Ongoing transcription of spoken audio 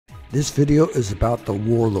This video is about the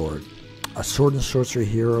Warlord, a sword and sorcery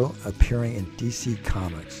hero appearing in DC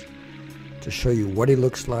Comics. To show you what he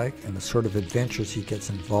looks like and the sort of adventures he gets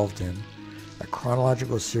involved in, a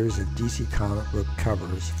chronological series of DC comic book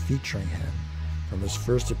covers featuring him from his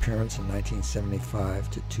first appearance in 1975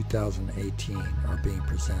 to 2018 are being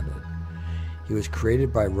presented. He was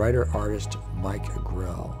created by writer-artist Mike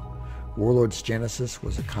Grell. Warlord's genesis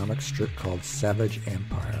was a comic strip called Savage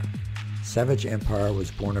Empire. Savage Empire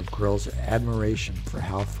was born of Grell's admiration for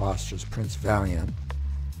Hal Foster's Prince Valiant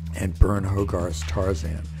and Burne Hogarth's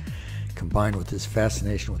Tarzan, combined with his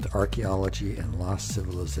fascination with archaeology and lost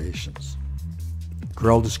civilizations.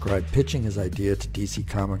 Grell described pitching his idea to DC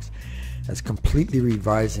Comics as completely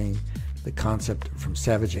revising the concept from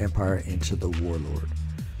Savage Empire into the Warlord.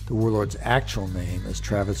 The Warlord's actual name is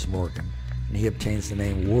Travis Morgan, and he obtains the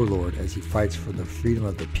name Warlord as he fights for the freedom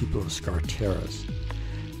of the people of Skartaris.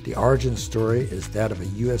 The origin story is that of a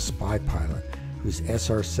U.S. spy pilot whose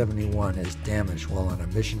SR-71 is damaged while on a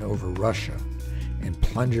mission over Russia and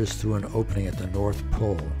plunges through an opening at the North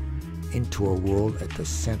Pole into a world at the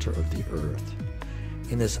center of the Earth.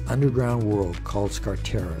 In this underground world called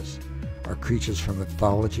Skartaris are creatures from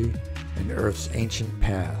mythology and Earth's ancient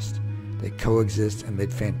past. They coexist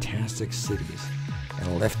amid fantastic cities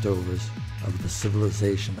and leftovers of the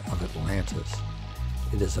civilization of Atlantis.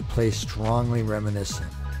 It is a place strongly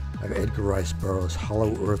reminiscent of Edgar Rice Burroughs'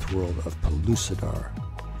 Hollow Earth world of Pellucidar.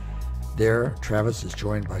 There, Travis is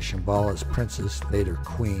joined by Shambhala's princess, later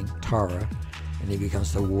queen, Tara, and he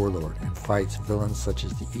becomes the Warlord and fights villains such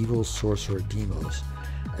as the evil sorcerer Deimos,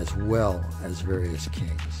 as well as various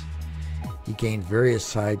kings. He gained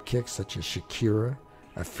various sidekicks such as Shakira,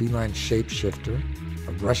 a feline shapeshifter,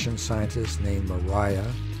 a Russian scientist named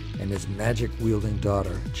Mariah, and his magic-wielding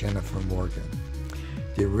daughter, Jennifer Morgan.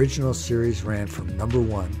 The original series ran from number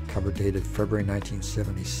 1, cover dated February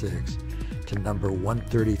 1976, to number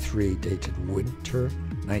 133, dated winter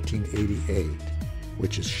 1988,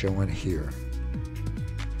 which is shown here.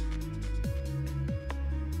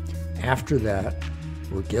 After that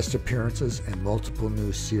were guest appearances and multiple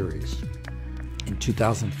new series. In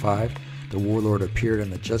 2005, the Warlord appeared in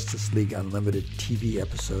the Justice League Unlimited TV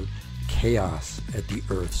episode Chaos at the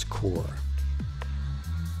Earth's Core.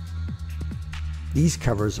 These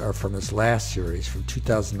covers are from his last series from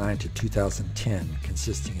 2009 to 2010,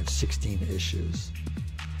 consisting of 16 issues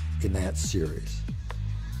in that series.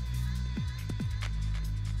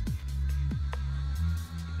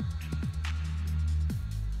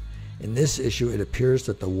 In this issue, it appears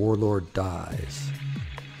that the Warlord dies.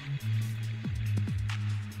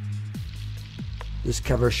 This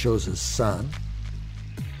cover shows his son.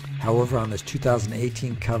 However, on this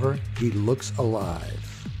 2018 cover, he looks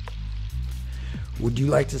alive. Would you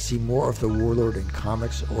like to see more of the Warlord in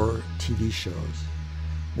comics or TV shows?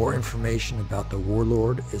 More information about the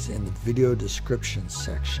Warlord is in the video description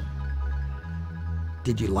section.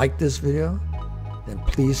 Did you like this video? Then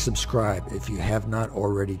please subscribe if you have not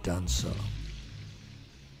already done so.